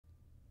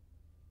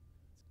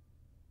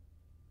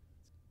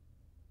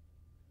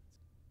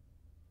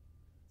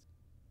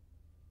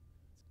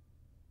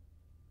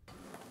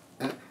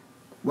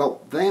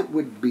Well, that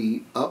would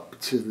be up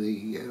to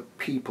the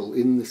people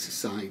in the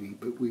society,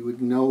 but we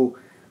would know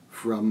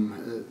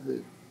from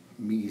the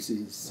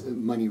Mises'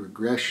 money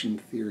regression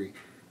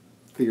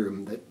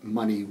theorem that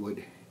money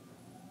would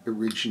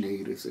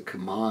originate as a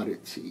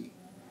commodity,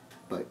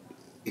 but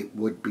it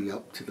would be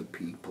up to the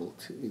people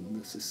in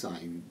the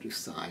society to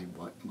decide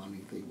what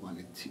money they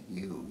wanted to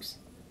use.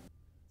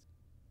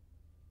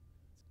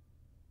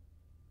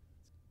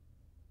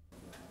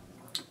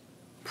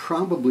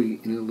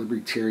 Probably in a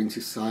libertarian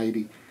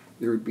society,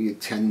 there would be a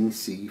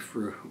tendency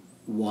for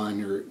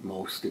one or at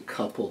most a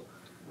couple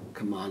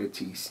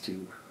commodities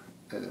to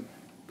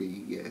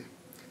be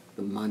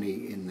the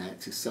money in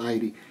that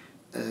society.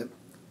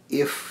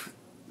 If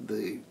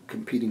the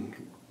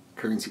competing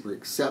currency were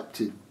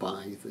accepted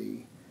by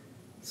the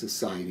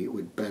society, it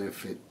would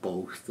benefit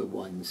both the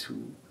ones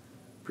who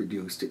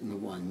produced it and the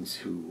ones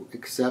who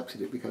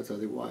accepted it, because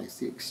otherwise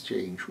the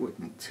exchange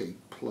wouldn't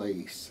take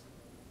place.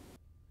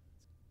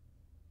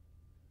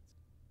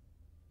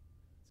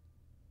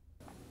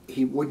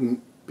 He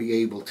wouldn't be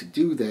able to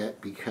do that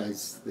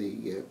because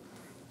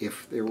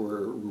if there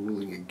were a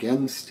ruling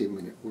against him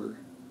and it were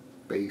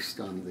based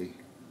on the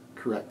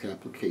correct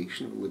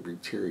application of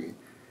libertarian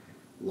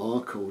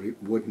law code,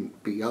 it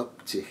wouldn't be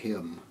up to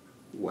him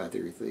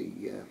whether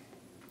the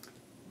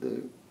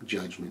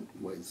judgment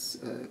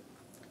was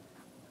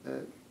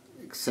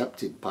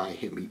accepted by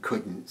him. He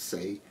couldn't,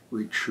 say,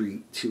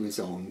 retreat to his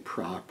own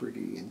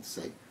property and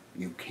say,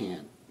 you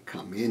can't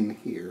come in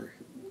here.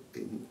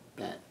 In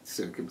that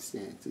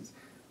circumstances,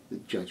 the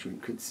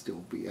judgment could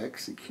still be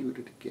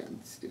executed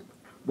against him.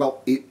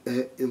 Well,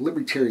 a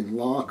libertarian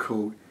law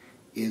code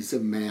is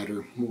a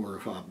matter more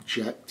of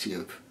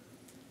objective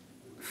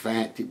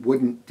fact. It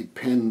wouldn't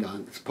depend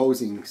on,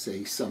 supposing,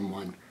 say,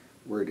 someone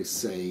were to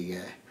say,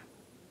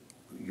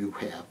 you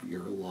have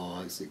your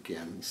laws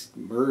against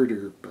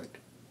murder, but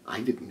I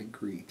didn't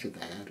agree to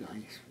that.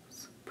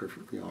 It's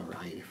perfectly all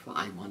right if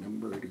I want to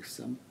murder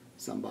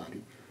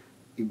somebody.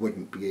 He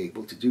wouldn't be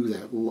able to do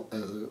that.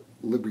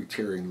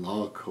 Libertarian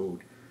law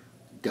code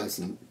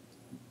doesn't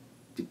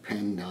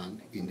depend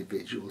on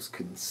individuals'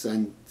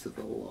 consent to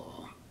the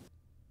law.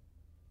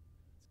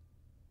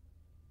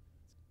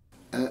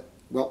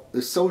 Well,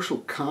 the social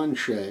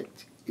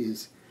contract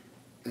is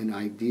an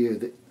idea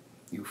that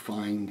you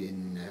find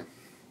in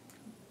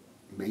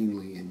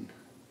mainly in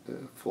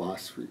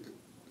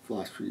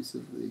philosophies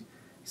of the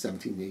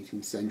 17th and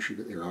 18th century,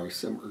 but there are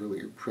some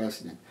earlier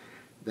precedent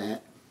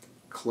that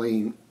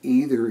claim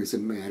either as a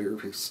matter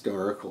of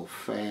historical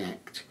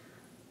fact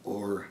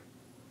or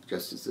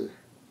just as a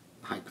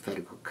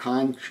hypothetical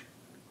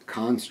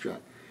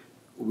construct.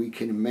 We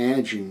can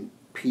imagine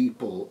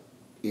people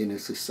in a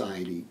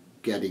society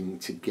getting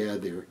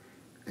together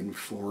and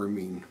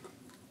forming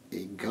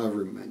a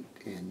government,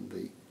 and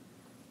the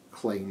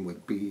claim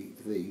would be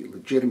the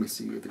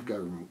legitimacy of the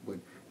government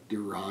would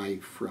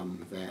derive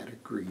from that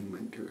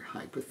agreement or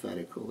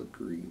hypothetical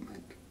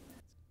agreement.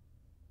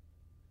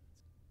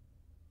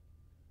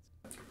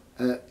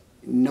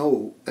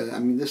 No, I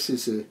mean, this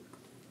is an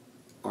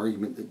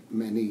argument that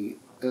many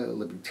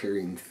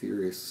libertarian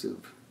theorists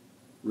have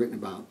written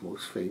about,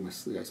 most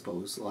famously, I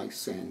suppose,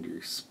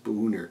 Lysander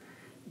Spooner,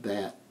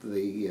 that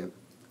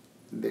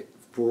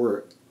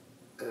for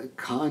a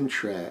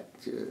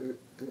contract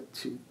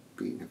to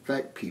be in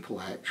effect, people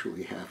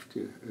actually have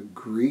to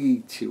agree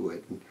to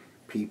it, and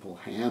people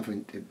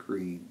haven't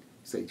agreed,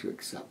 say, to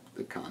accept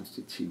the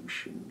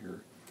Constitution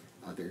or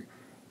other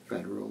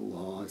federal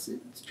laws.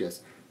 It's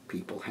just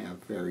people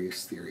have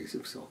various theories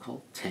of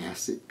so-called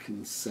tacit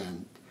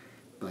consent,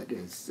 but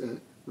as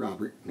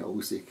Robert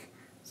Nozick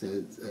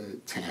says,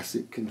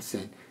 tacit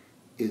consent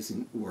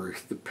isn't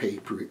worth the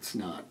paper it's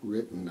not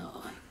written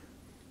on.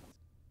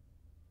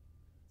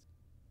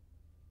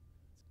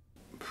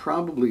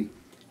 Probably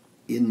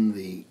in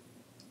the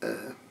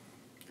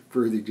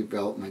further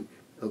development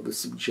of the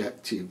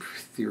subjective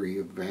theory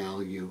of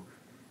value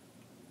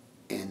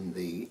and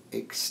the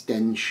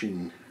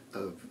extension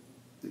of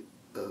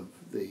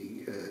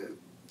the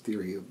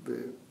theory of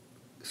the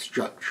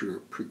structure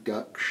of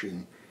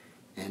production,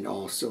 and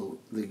also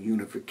the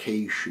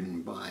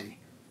unification by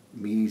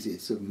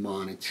Mises of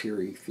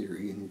monetary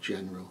theory and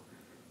general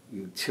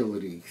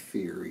utility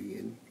theory,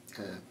 and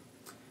there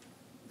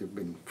have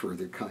been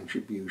further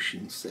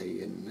contributions,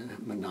 say, in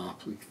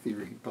monopoly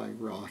theory by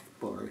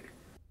Rothbard.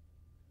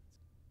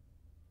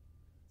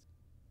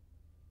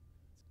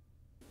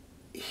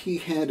 He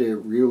had a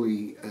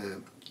really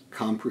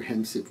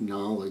comprehensive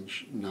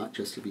knowledge, not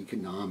just of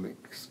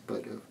economics,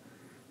 but of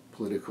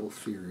political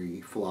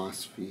theory,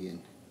 philosophy,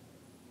 and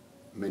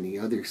many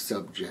other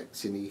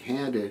subjects, and he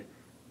had a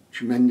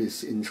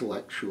tremendous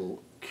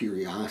intellectual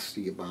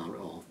curiosity about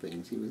all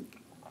things.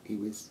 He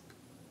was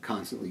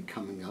constantly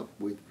coming up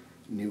with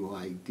new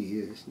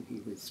ideas, and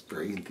he was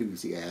very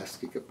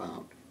enthusiastic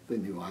about the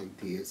new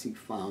ideas he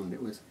found.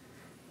 It was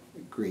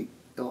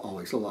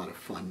always a lot of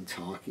fun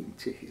talking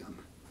to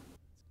him.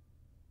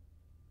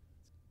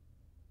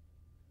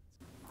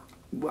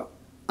 Well,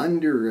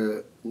 under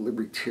a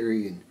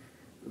libertarian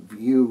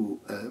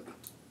view,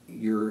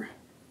 your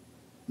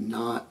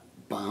not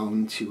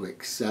bound to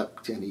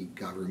accept any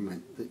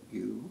government that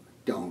you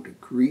don't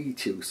agree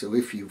to. So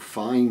if you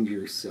find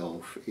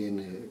yourself in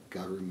a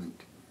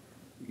government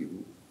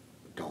you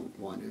don't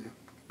want to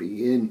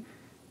be in,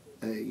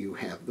 you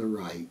have the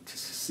right to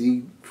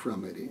secede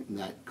from it, and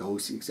that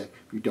goes exactly.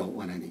 If you don't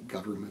want any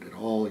government at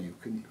all, you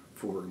can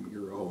form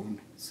your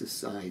own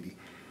society.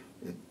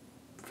 A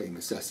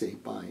famous essay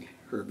by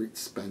Herbert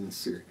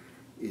Spencer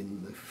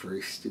in the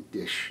first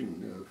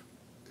edition of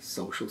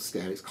Social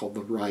Status called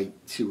The Right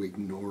to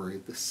Ignore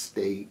the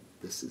State.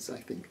 This is, I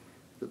think,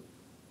 the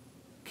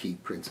key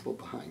principle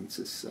behind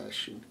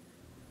secession.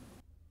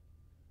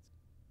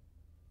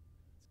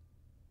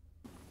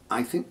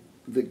 I think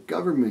the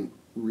government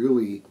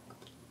really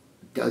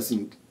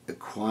doesn't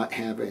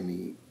have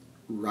any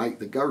right.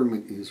 The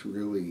government is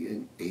really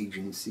an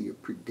agency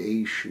of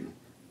predation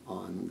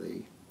on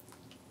the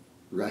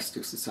rest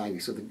of society.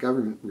 So the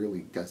government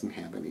really doesn't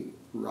have any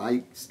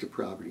rights to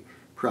property.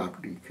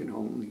 Property can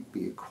only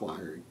be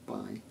acquired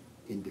by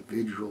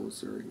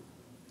individuals or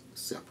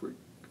separate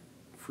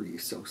free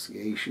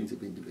associations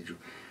of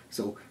individuals.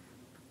 So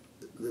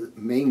the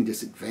main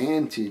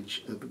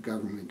disadvantage of a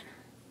government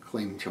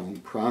claiming to own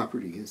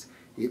property is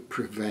it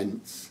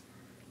prevents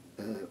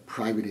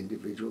private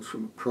individuals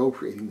from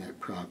appropriating that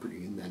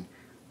property, and then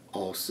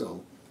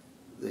also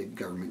the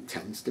government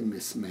tends to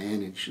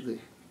mismanage the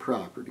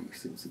property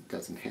since it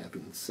doesn't have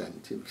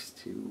incentives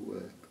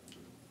to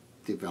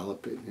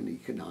develop it in an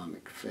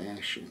economic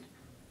fashion.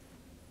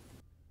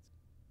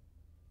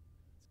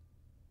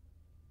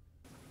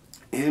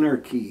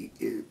 Anarchy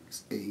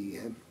is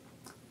a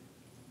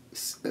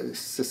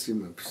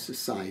system of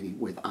society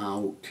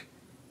without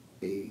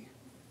a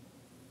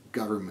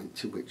government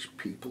to which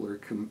people are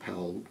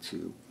compelled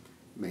to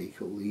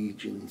make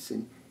allegiance.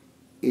 And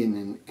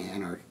in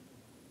an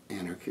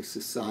anarchist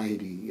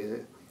society,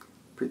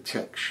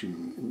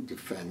 protection and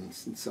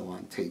defense and so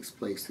on takes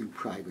place through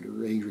private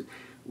arrangements.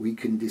 We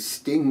can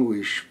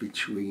distinguish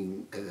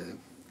between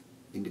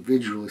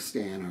individualist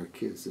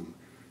anarchism,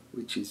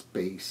 which is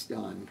based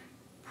on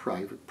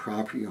private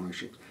property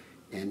ownership,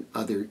 and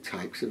other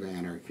types of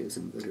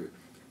anarchism that are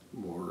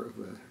more of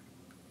a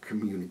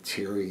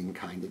communitarian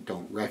kind that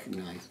don't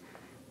recognize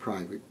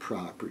private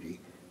property.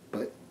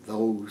 But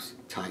those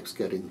types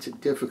get into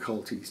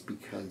difficulties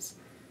because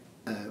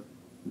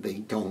they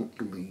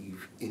don't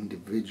leave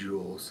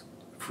individuals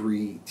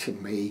free to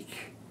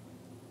make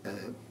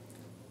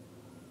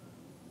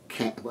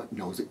what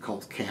Nozick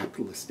calls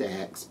capitalist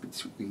acts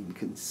between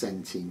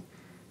consenting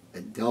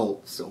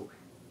adults. So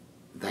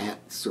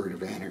that sort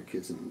of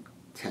anarchism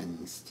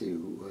tends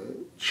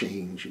to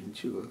change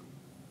into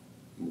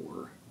a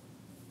more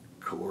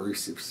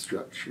coercive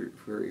structure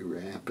very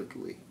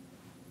rapidly.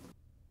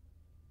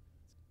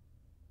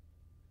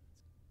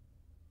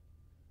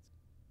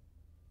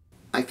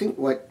 I think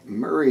what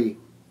Murray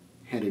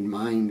had in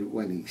mind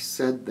when he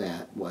said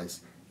that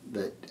was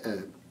that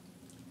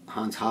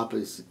Hans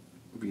Hoppe's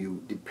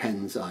view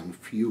depends on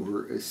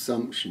fewer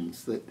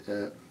assumptions,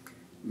 that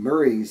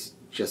Murray's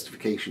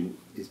justification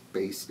is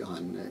based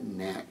on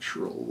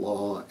natural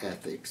law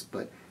ethics,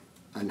 but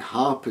on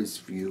Hoppe's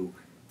view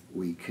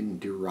we can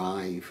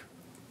derive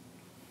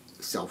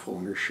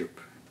self-ownership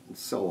and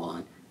so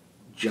on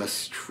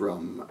just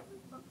from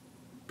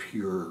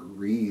pure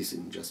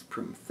reason, just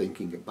from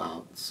thinking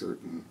about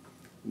certain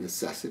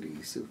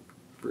necessities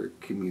for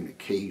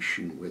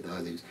communication with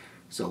others.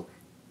 So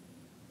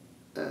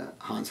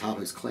Hans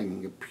Hoppe is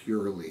claiming a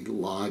purely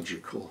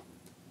logical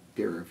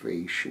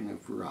derivation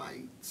of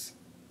rights.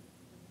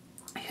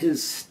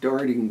 His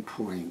starting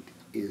point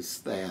is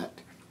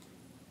that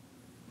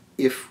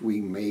if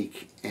we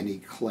make any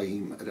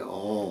claim at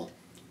all,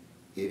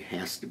 it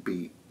has to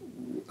be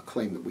a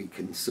claim that we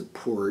can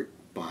support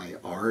by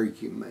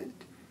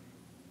argument.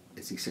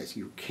 As he says,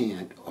 you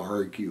can't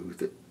argue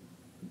that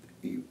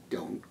you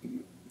don't,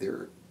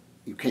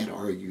 you can't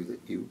argue that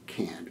you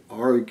can't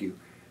argue.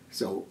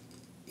 So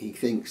he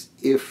thinks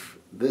if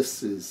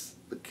this is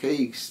the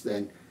case,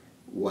 then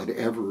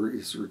whatever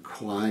is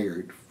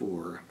required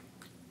for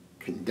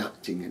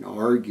conducting an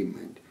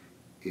argument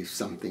is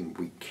something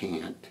we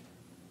can't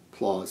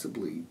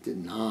plausibly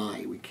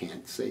deny. We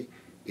can't say,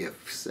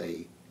 if,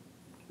 say,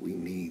 we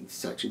need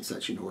such and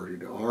such in order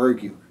to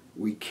argue,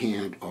 we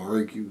can't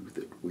argue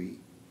that we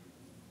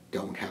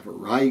don't have a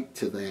right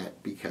to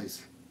that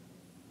because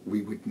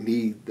we would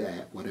need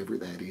that, whatever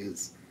that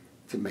is,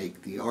 to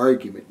make the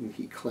argument. And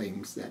he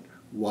claims that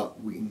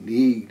what we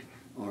need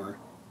are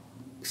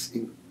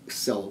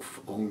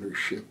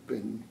self-ownership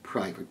and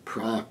private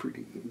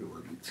property in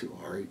order to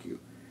argue.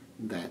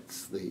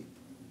 That's the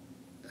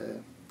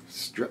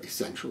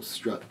essential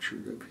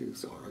structure of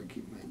his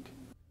argument.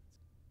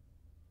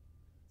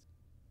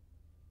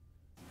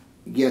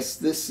 Yes,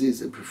 this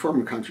is a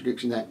performative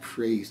contradiction. That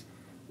phrase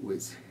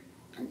was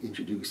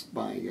introduced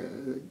by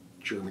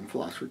German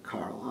philosopher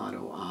Karl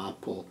Otto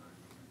Appel,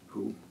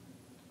 who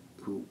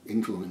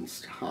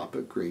influenced Hoppe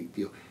a great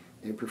deal.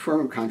 And a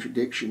performative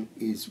contradiction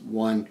is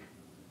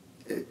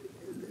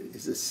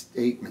a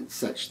statement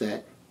such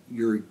that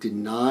you're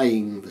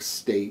denying the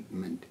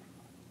statement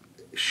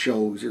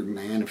shows or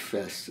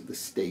manifests the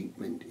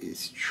statement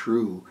is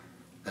true.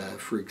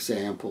 For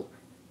example,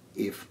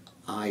 if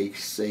I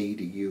say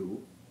to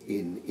you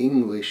in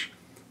English,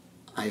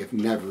 I have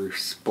never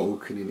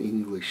spoken an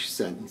English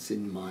sentence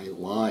in my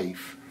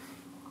life,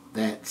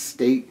 that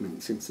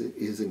statement, since it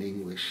is an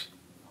English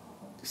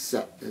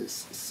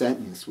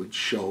sentence, would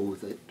show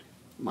that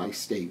my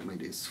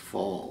statement is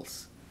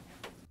false.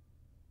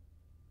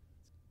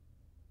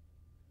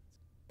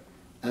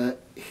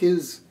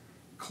 His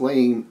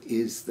claim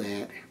is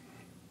that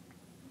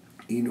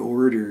in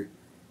order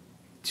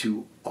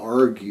to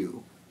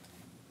argue,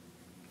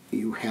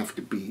 you have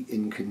to be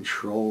in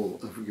control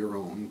of your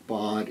own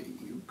body.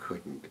 You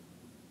couldn't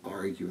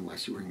argue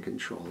unless you were in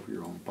control of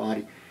your own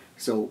body.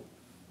 So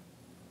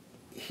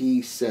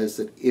he says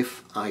that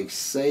if I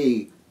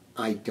say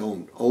I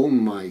don't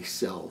own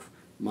myself,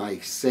 my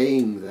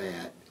saying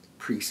that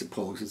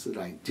presupposes that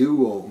I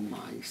do own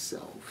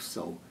myself.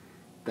 So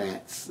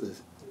that's the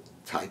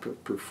type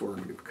of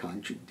performative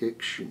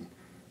contradiction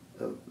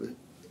of the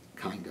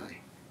kind I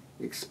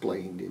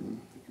explained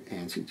in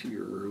answer to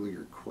your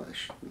earlier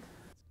question.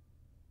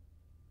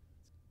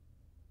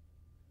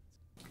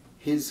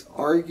 His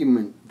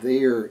argument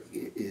there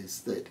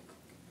is that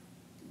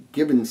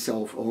given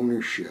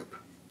self-ownership,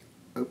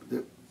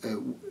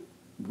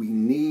 we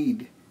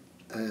need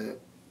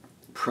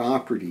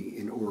property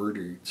in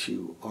order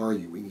to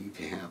argue. We need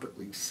to have at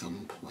least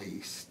some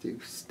place to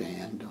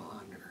stand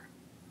on or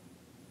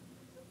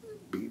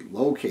be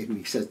located. And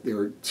he says there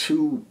are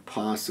two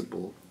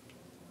possible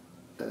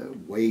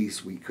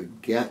ways we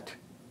could get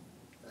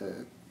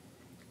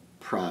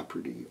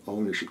property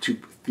ownership,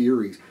 two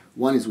theories.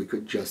 One is we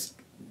could just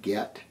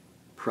get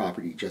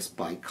property just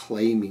by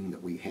claiming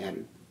that we had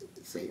it.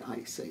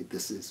 I say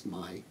this is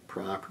my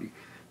property.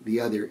 The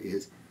other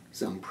is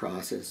some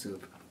process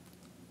of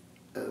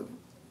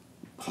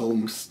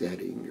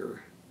homesteading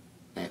or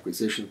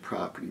acquisition of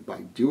property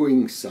by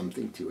doing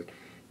something to it.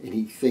 And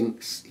he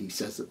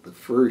says that the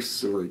first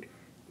sort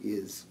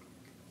is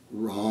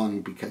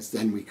wrong because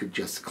then we could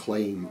just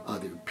claim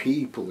other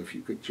people. If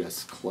you could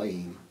just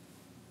claim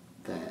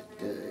that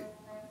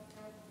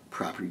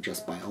property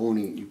just by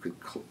owning it, you could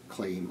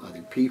claim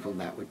other people,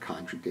 and that would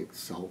contradict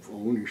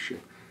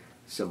self-ownership.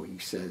 So he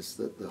says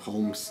that the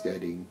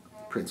homesteading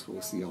principle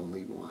is the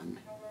only one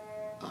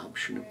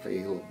option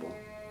available.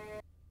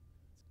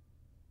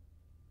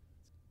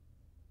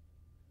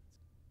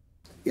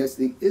 Yes,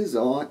 the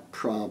is-ought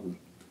problem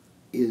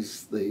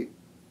is the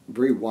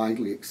very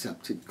widely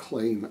accepted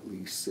claim, at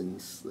least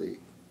since the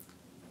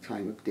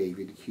time of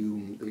David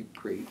Hume, the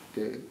great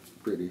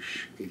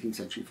British 18th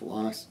century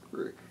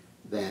philosopher,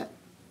 that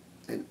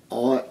an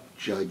ought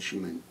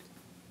judgment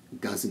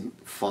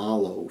doesn't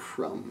follow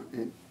from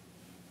an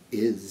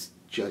is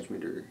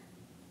judgment or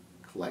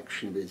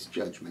collection of is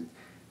judgment.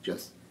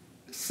 Just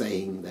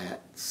saying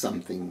that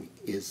something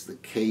is the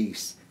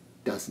case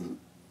doesn't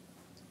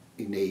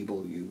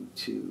enable you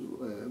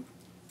to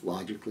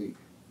logically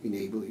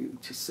enable you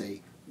to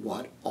say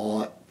what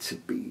ought to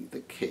be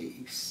the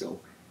case.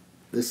 So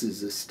this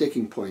is a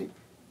sticking point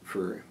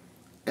for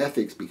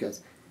ethics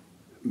because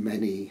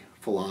many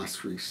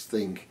philosophers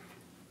think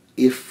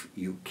if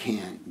you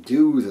can't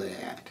do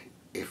that,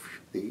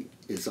 if the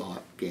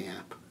is-ought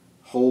gap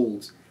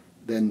holds,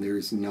 then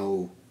there's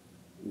no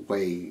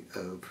way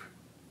of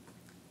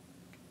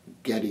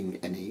getting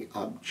any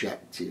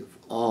objective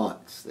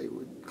oughts. They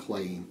would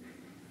claim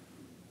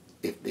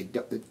if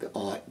the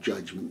ought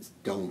judgments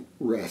don't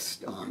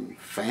rest on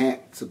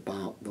facts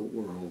about the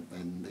world,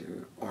 then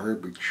they're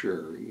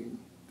arbitrary and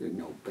there's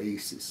no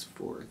basis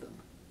for them.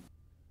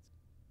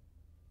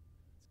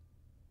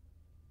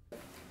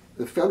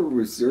 The Federal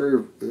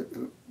Reserve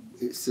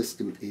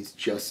system is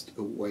just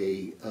a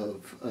way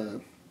of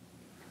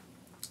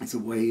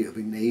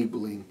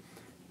enabling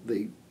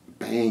the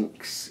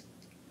banks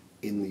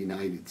in the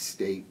United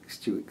States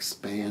to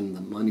expand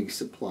the money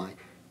supply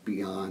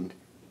beyond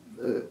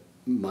the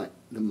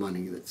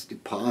money that's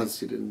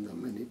deposited in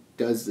them. And it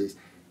does this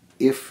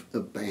if a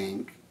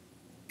bank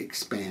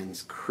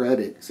expands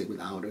credit, say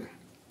without a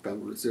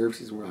Federal Reserve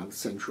system, without a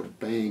central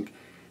bank,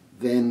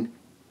 then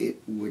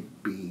it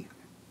would be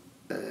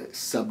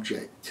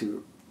subject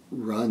to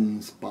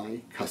runs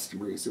by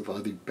customers of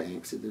other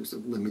banks. And there's a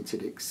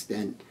limited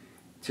extent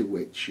to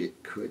which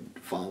it could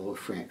follow a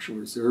fractional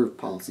reserve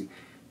policy.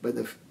 But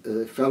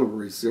the Federal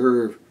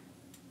Reserve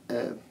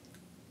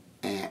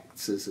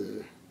acts as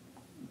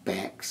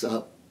backs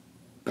up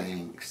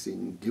banks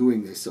in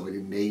doing this, so it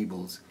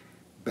enables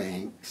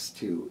banks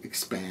to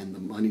expand the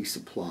money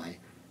supply,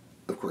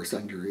 of course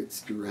under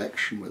its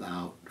direction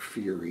without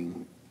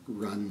fearing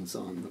runs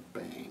on the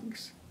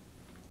banks.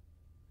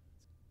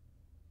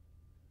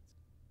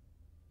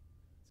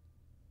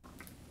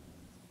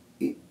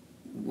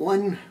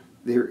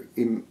 They're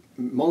in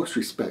most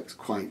respects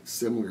quite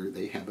similar.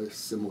 They have a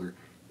similar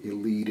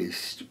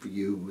elitist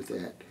view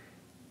that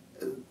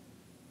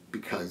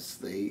because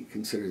they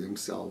consider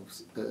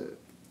themselves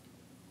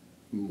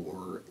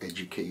more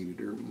educated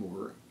or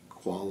more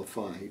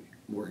qualified,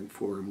 more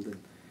informed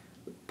than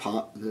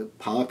the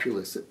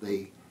populace, that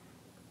they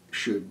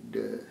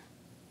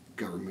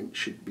government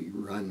should be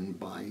run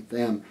by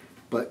them.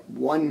 But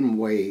one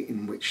way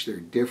in which they're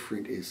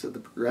different is that the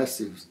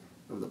progressives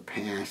of the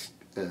past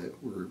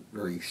were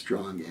very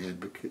strong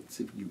advocates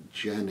of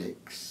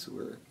eugenics,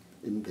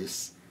 and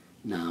this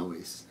now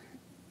is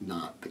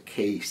not the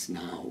case.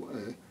 Now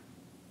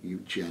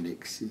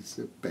eugenics is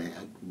a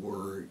bad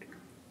word,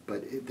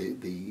 but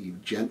the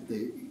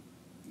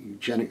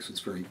eugenics was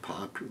very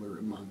popular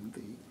among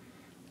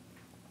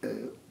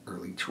the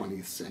early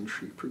 20th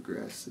century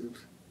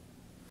progressives.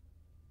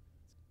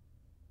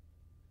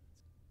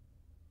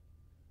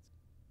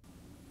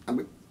 I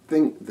would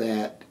think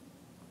that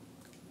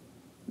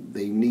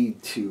they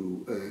need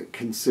to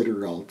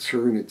consider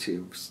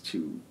alternatives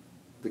to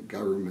the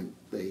government.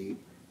 They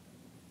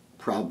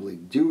probably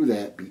do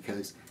that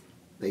because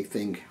they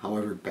think,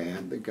 however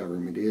bad the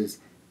government is,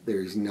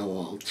 there's no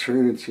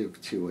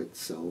alternative to it,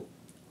 so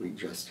we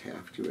just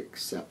have to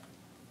accept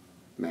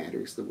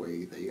matters the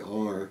way they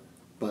are.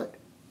 But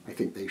I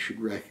think they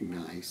should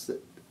recognize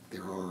that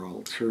there are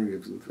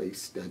alternatives. If they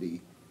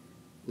study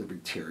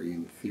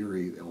libertarian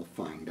theory, they'll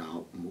find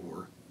out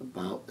more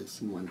about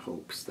this, and one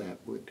hopes that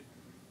would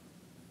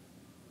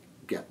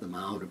get them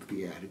out of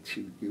the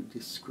attitude you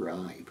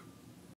describe.